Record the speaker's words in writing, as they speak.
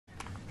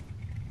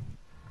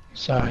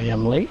Sorry,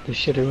 I'm late. The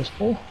shitter was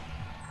full.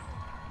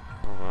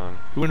 Hold on.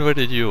 Who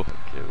invited you? Okay,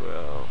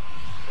 well.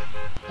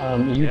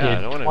 You Yeah,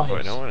 did no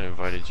twice. one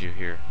invited you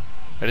here.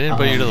 I didn't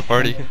invite you to the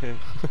party.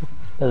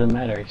 Doesn't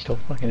matter. He still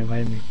fucking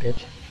invited me,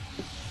 bitch.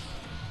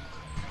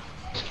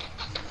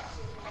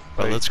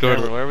 But Wait, let's go to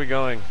Cameron, the where are we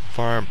going?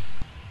 farm.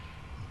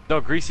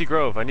 No, Greasy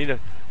Grove. I need to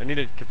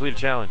complete a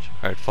challenge.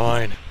 Alright,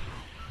 fine.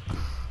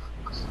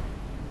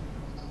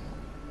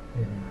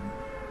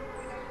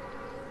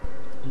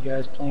 You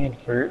guys playing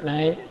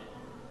Fortnite?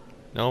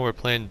 No, we're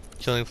playing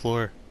Killing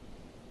Floor.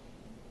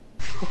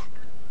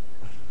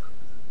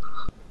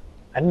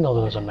 I didn't know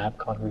there was a map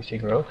called Greasy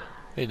Grove.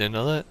 Hey, didn't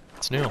know that?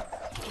 It's new.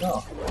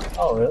 Oh.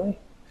 Oh, really?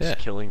 Yeah.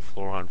 Killing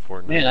Floor on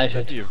Fortnite. Man,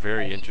 That'd be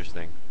very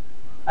interesting.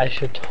 I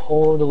should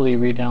totally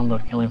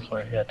re-download Killing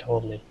Floor. Yeah,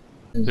 totally.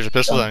 There's a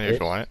pistol down here if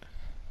you want it.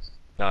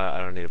 No, I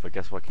don't need it, but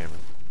guess what, Cameron?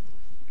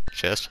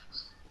 Chest.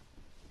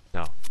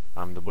 No,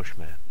 I'm the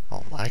Bushman.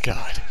 Oh my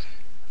god.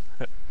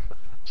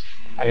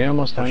 Are you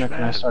almost done or can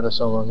I Bushman. start a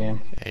solo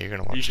game? Yeah, you're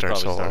gonna want You to should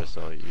start probably solo.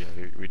 start a solo.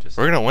 Yeah, we just.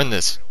 We're gonna win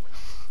this.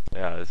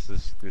 Yeah, this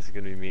is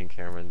gonna be me and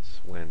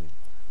Cameron's win.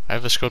 I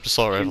have a scoped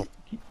assault rifle.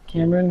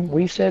 Cameron,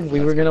 we said we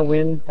were gonna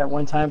win that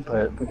one time,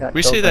 but we got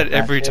We killed say by that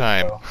every shit,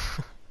 time.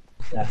 so-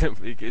 Yeah.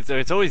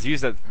 It's always you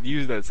that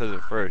says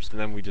it first, and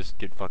then we just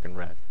get fucking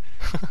wrecked.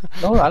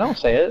 No, I don't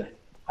say it.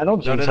 I don't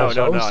No, jinx no,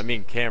 ourselves. I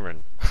mean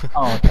Cameron.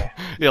 Oh, okay.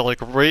 Yeah, like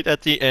right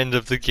at the end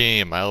of the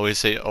game, I always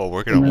say, "Oh,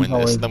 we're gonna Cameron's win this,"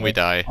 always and then we like,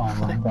 die. Oh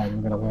my god,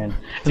 we're gonna win. And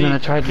See, then I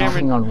tried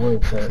Cameron- knocking on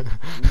wood, but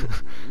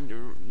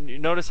You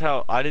notice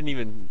how I didn't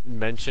even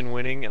mention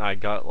winning, and I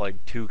got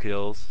like 2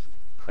 kills.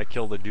 I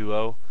killed a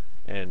duo,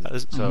 and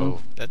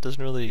so That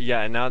doesn't really.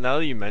 yeah. And now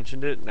that you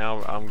mentioned it,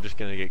 now I'm just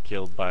gonna get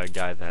killed by a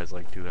guy that has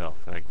like 2 health,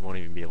 and I won't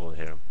even be able to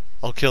hit him.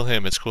 I'll kill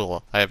him. It's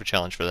cool. I have a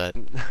challenge for that.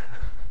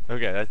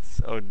 Okay,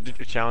 that's a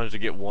challenge to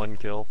get 1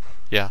 kill.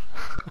 Yeah.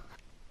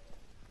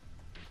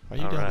 Why are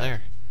you down Alright.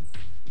 there?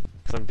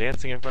 Cause I'm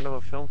dancing in front of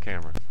a film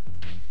camera.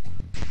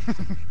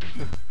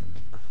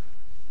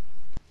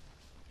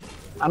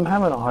 I'm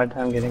having a hard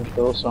time getting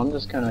kills, so I'm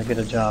just gonna get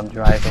a job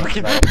driving.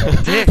 Fucking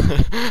Right? dick!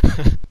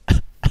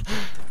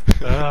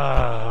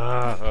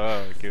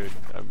 Oh, good.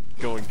 I'm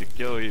going to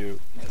kill you.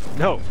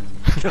 No!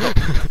 No!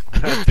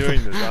 I'm not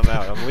doing this. I'm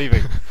out. I'm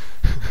leaving.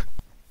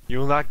 You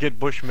will not get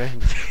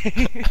Bushman.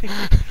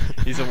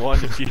 He's a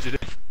wanted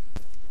fugitive.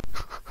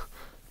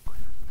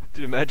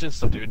 Dude, imagine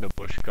some dude in a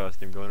bush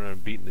costume going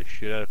around beating the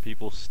shit out of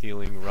people,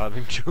 stealing,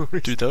 robbing jewelry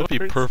Dude, that would be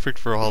stores. perfect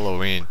for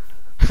Halloween.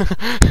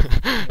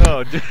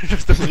 No, dude,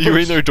 just a You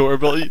ring bush. their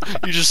doorbell. You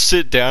just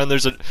sit down.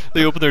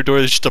 They open their door.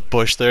 There's just a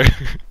bush there.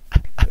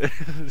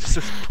 It's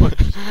just bush.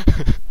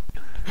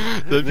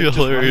 That'd be Then just runs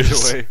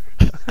hilarious. away.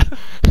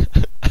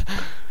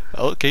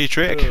 Okay,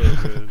 trick.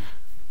 Oh,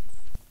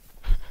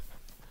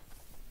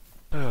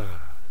 man.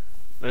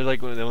 They're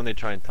like when they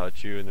try and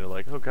touch you, and they're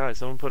like, "Oh, guys,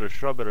 someone put a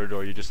shrub at our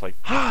door." You're just like,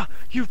 "Ha!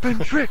 You've been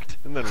tricked!"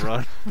 and then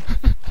run.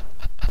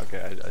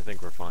 Okay, I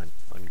think we're fine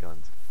on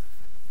guns.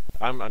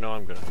 I know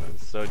I'm good on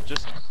guns, so I'm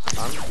just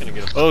gonna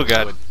get a. Oh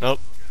god, nope.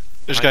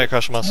 There's a guy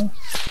across from us.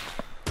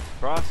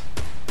 Cross.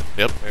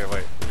 Yep. Wait, let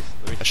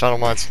me. I shot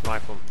him once.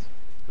 Snipe him.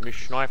 Let me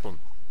snipe him.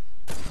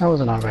 That was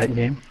an alright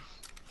game.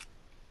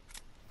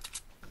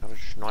 How to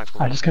snipe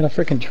him? I just got a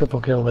freaking triple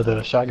kill with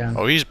a shotgun.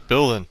 Oh, he's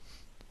building.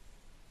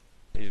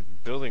 He's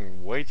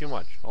building way too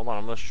much. Hold on,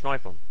 I'm gonna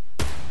snipe him.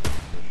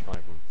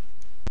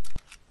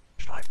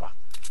 Sniper.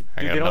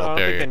 I Dude, got I another don't think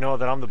barrier. they know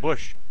that I'm the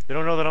bush. They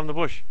don't know that I'm the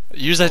bush.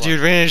 Use that to your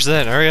advantage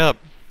then. Hurry up.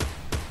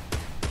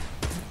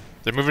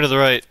 They're moving to the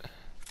right.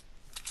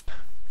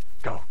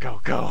 Go,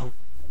 go, go!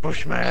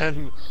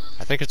 Bushman!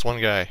 I think it's one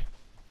guy.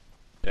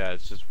 Yeah,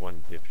 it's just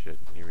one dipshit.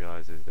 He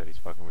realizes that he's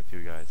fucking with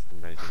 2 guys,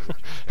 and then he's gonna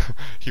get chased.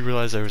 He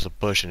realized there was a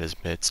bush in his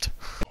midst.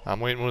 I'm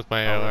waiting with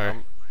my AR.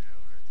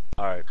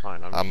 Alright,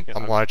 fine.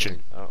 I'm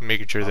watching,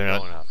 making sure they're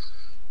not. Going up.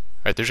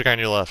 Alright, there's a guy on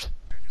your left.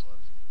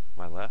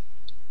 My left?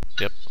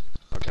 Yep,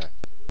 Okay.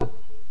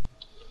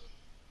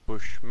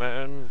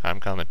 Bushman. I'm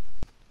coming.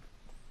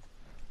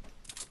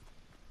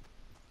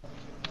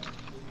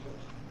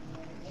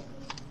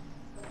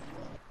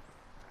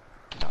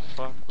 The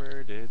fuck,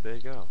 where did they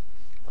go?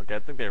 Okay, I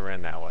think they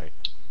ran that way.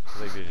 I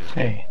think they just.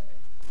 Hey,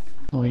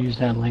 we'll use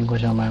that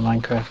language on my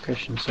Minecraft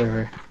Christian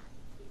server.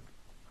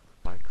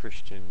 My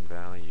Christian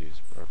values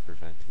are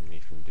preventing me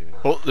from doing.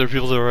 Oh, there are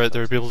people to the right.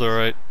 There are people to the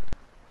right.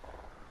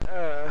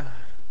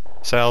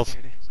 South.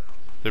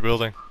 They're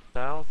building.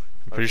 South?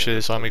 I'm pretty sure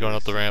they saw me going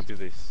up the ramp. Do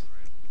this.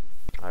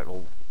 Alright,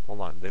 well,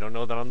 hold on. They don't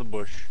know that I'm the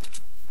bush.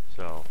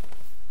 So.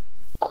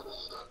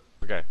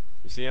 Okay,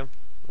 you see him?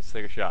 Let's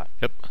take a shot.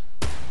 Yep.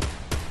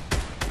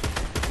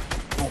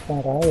 I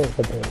thought I was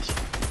the boss.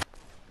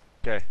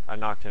 Okay, I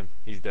knocked him.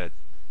 He's dead.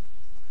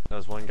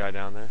 There's one guy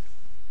down there.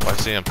 Oh, I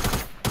see him.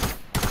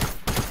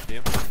 See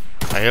him?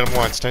 I hit him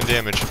once. 10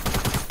 damage.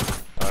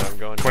 Alright, I'm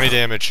going 20 down.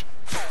 damage.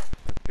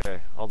 Okay,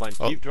 hold on.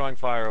 Oh. Keep drawing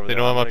fire over They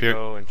there. know I'm up gonna here.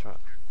 Go and try.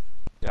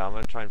 Yeah, I'm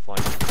gonna try and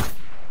flank him.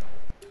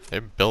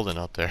 They're building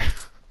up there.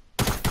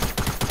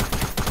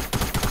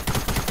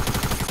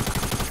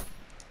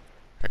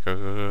 Alright, go,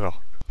 go, go, go.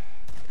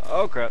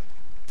 Oh crap.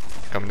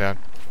 Coming down.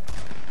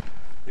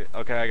 Yeah,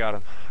 okay, I got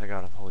him. I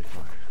got him. Holy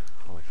fuck.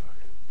 Holy fuck.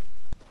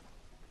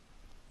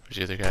 Where's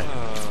the other guy?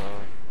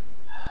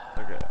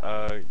 Okay,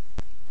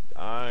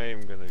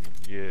 I'm gonna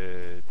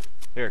get...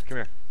 Here, come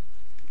here.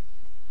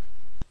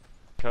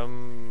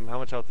 Come... How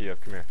much health do you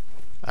have? Come here.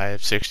 I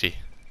have 60. Okay.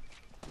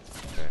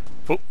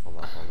 Oh. Hold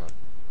on.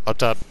 Up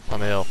top, on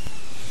the hill.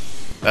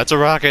 That's a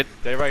rocket!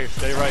 Stay right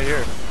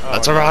here. Oh,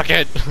 That's a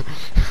rocket!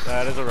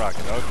 That is a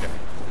rocket, okay.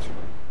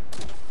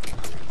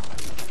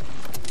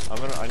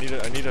 I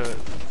need a...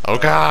 Oh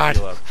god!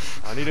 Heal up.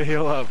 I need to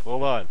heal up,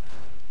 hold on.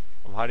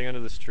 I'm hiding under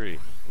this tree.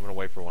 I'm gonna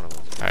wait for one of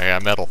them. I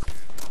got metal.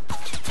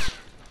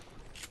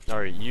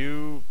 Alright,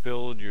 you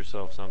build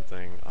yourself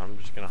something. I'm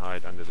just gonna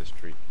hide under this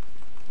tree.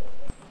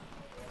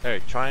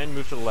 Hey, try and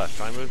move to the left.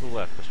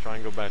 Let's try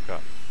and go back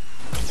up.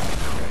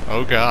 Okay.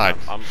 Oh god.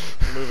 I'm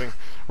moving.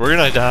 We're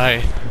gonna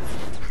die.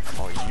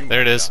 Oh, you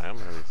There it is. die. I'm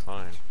gonna be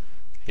fine.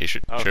 You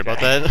sure Okay. about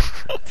that?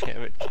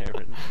 Damn it,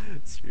 Cameron.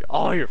 It's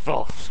all your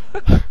fault.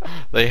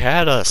 They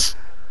had us.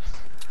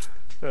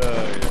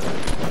 Yeah.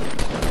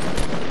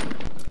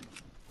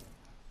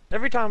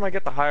 Every time I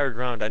get the higher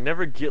ground, I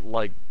never get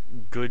like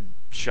good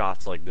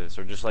shots like this,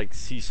 or just like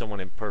see someone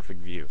in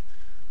perfect view.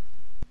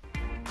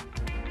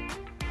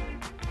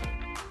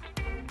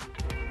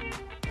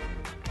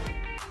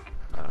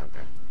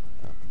 Okay.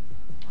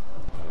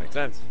 That makes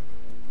sense.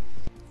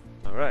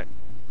 Alright.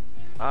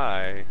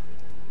 I'm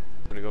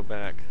gonna go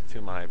back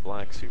to my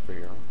black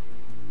superhero.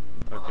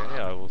 Okay,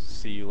 I will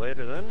see you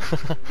later then.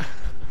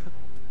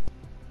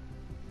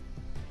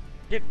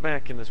 Get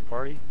back in this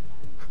party.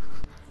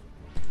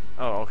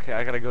 Oh, okay,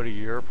 I gotta go to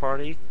your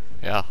party?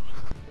 Yeah.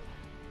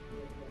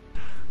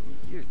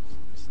 You're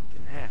just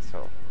an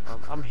asshole.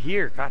 I'm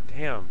here,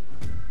 goddamn.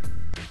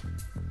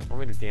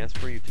 Want me to dance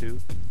for you too?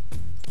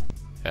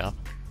 Yeah.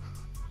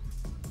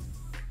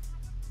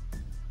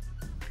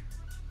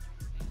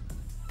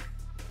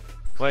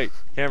 Wait,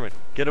 Cameron,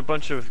 get a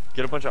bunch of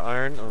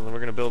iron, and then we're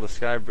gonna build a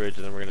sky bridge,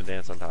 and then we're gonna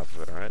dance on top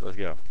of it. All right, let's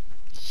go.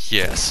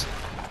 Yes.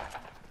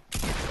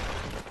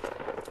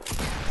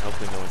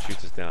 Hopefully, no one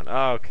shoots us down.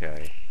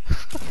 Okay.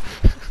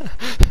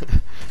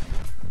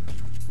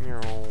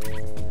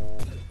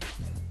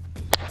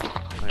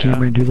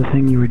 Cameron, do the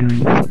thing you were doing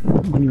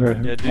when you were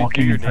do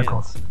walking your in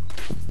circles. dance.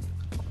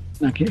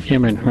 Okay,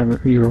 Cameron,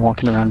 remember you were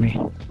walking around me.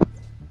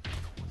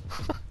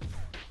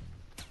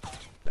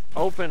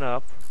 Open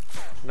up.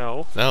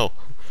 No. No.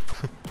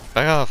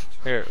 Back off.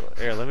 Here,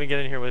 let me get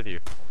in here with you.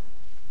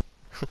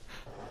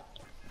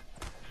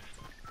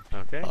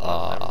 Okay.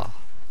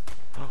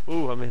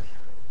 Ooh, I'm in.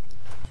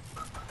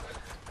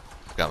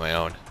 Got my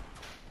own.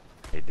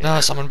 Hey, damn No,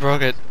 it. someone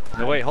broke it.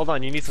 No, wait, hold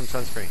on. You need some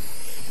sunscreen.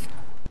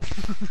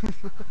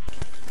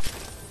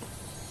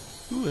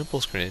 Ooh,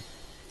 impulse grenade.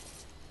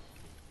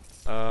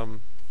 Okay,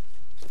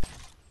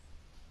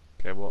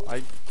 well,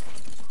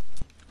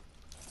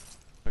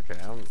 Okay,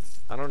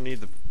 I don't need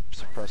the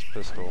suppressed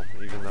pistol,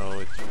 even though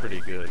it's pretty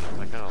good.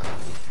 I kind of like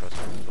the suppressed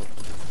pistol.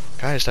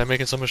 Guys, stop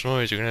making so much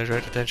noise. You're gonna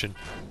attract attention.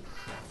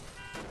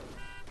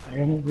 I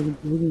got it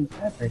really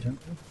bad right, don't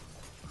you?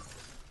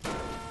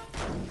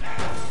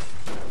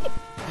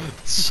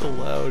 It's so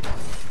loud.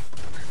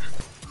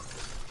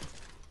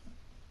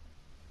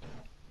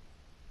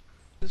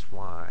 This is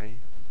why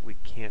we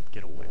can't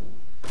get away.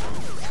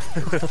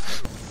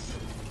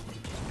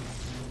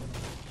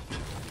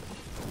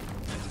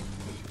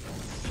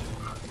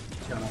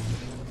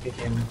 Okay,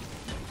 Cameron.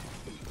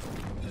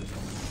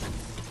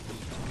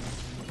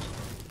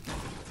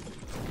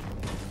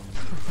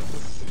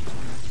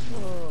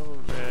 Oh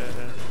man.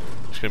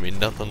 There's gonna be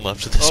nothing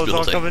left of this Oh, it's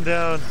all building. coming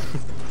down.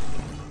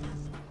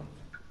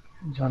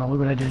 Jonah, look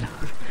what I did.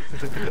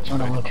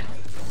 Jonah, look.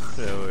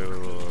 Yeah, wait.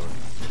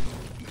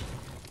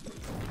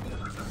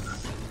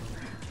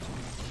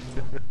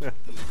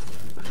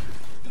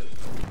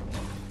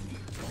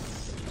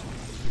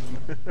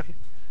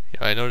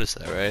 Yeah, I noticed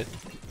that, right?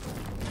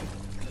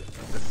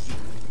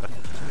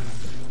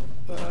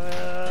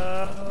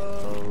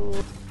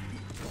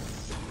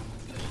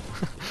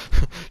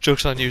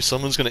 Joke's on you.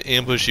 Someone's gonna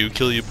ambush you,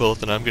 kill you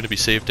both, and I'm gonna be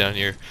safe down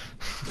here.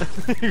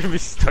 You're gonna be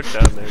stuck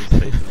down there,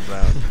 safe and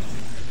sound.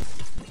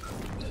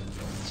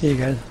 See you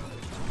guys.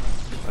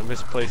 I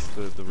misplaced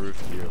the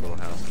roof to your little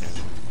house, Cam.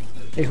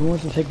 Hey, who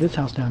wants to take this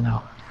house down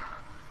now?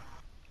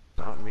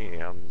 Not me.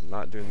 I'm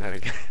not doing that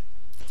again.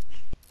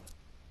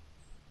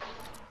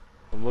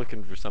 I'm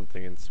looking for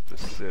something in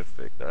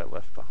specific that I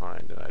left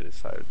behind, and I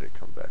decided to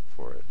come back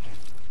for it.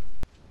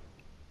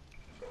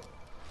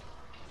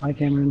 Hi,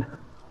 Cameron.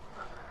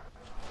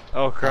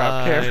 Oh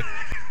crap, Cameron.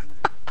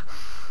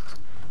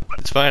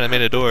 It's fine, I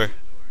made a door.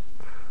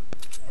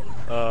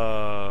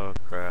 Oh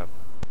crap.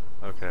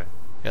 Okay.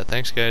 Yeah,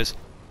 thanks guys.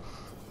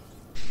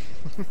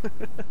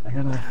 I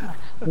got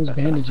those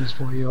bandages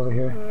for you over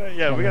here.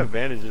 Yeah, we got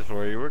bandages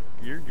for you.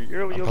 You'll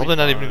I'm probably be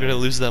not even fine. gonna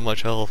lose that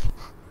much health.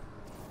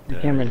 Hey,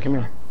 Cameron, come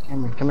here.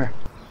 Cameron, come here.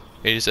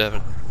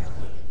 87.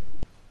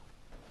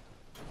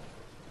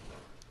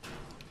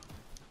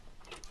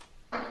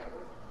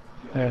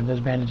 There's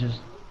bandages.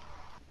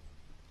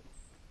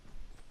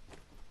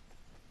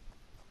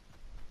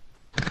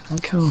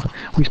 Look how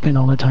we spend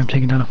all that time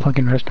taking down a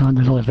fucking restaurant.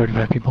 There's only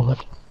 35 people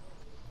left.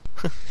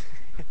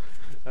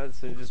 That's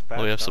just bad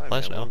Well, we have time,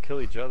 supplies man. now. Let 'em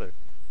kill each other.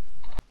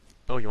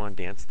 Oh, you want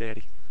to dance,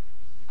 Daddy?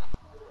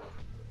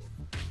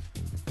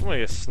 I'm gonna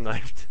get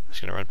sniped.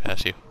 Just gonna run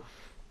past you.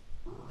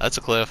 That's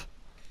a cliff.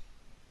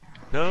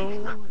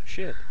 No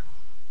shit.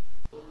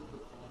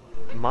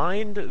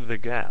 Mind the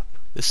gap.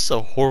 This is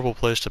a horrible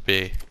place to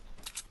be.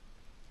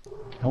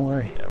 Don't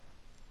worry.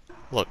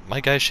 Look,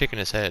 my guy's shaking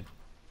his head.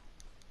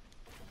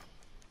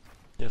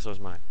 Yeah, so is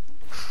mine.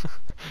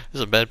 This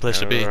is a bad place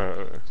to be.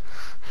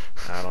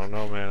 I don't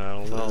know, man. I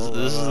don't know.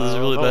 This is a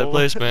really bad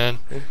place, man.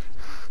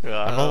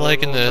 I'm not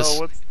liking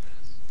this.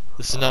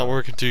 This is not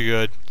working too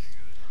good.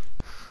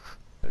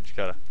 Just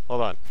gotta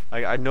hold on.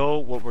 I know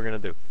what we're gonna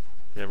do.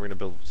 Yeah, we're gonna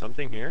build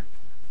something here.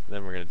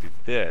 Then we're gonna do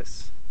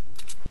this.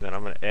 Then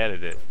I'm gonna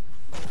edit it.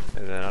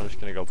 And then I'm just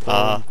gonna go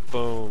boom,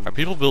 boom. Are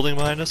people building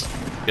behind us?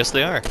 Yes,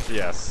 they are.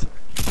 Yes.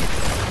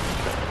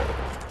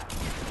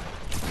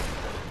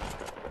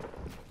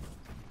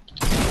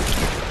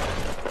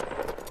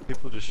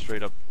 People just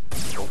straight up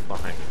go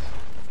behind us.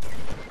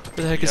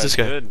 Where the heck You is this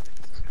guys guy? good?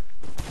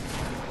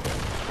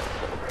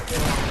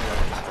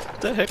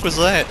 What the heck was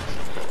that?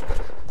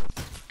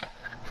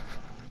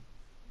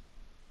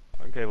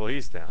 Okay, well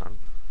he's down.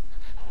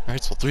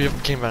 Alright, so 3 of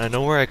them came out of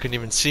nowhere. I couldn't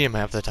even see him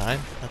half the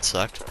time. That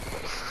sucked.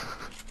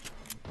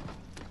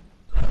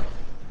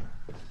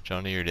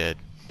 Johnny, you're dead.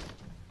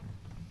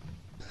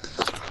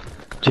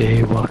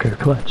 Jaywalker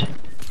clutch.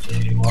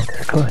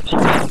 Jaywalker clutch.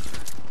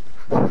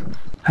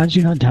 How did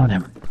you not down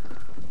him?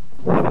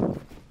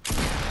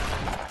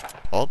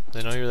 Oh,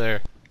 they know you're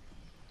there.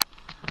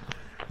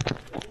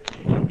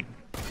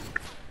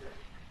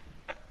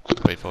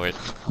 Wait for it. Wait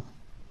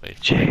for it.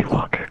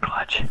 Jaywalker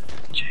clutch.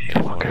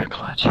 Jaywalker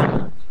clutch.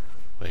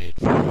 Wait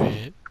for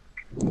it.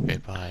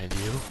 Right behind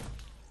you.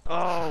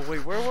 Oh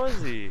wait, where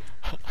was he?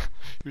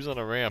 He was on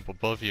a ramp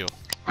above you.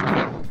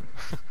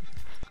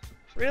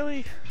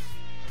 Really?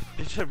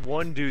 You just had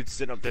one dude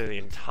sitting up there the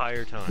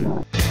entire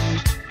time.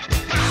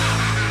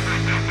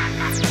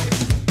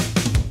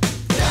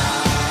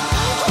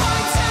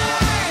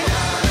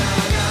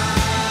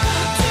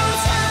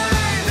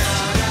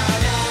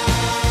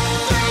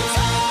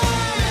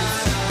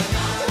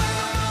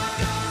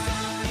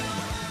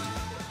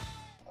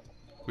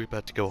 We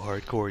about to go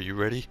hardcore. You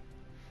ready?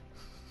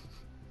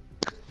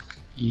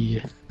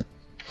 Yeah.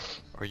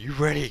 Are you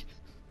ready?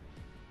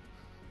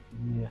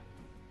 Yeah.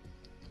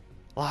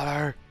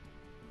 Louder!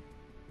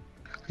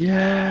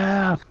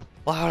 Yeah.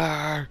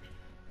 Louder!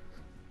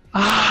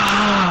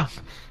 Ah!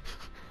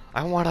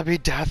 I want to be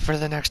dead for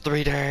the next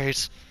 3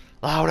 days.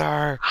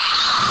 Louder!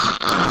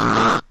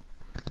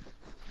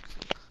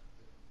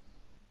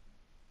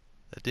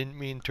 That didn't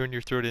mean turn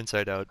your throat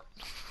inside out.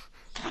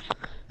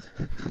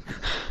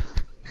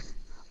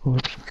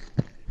 Whoops.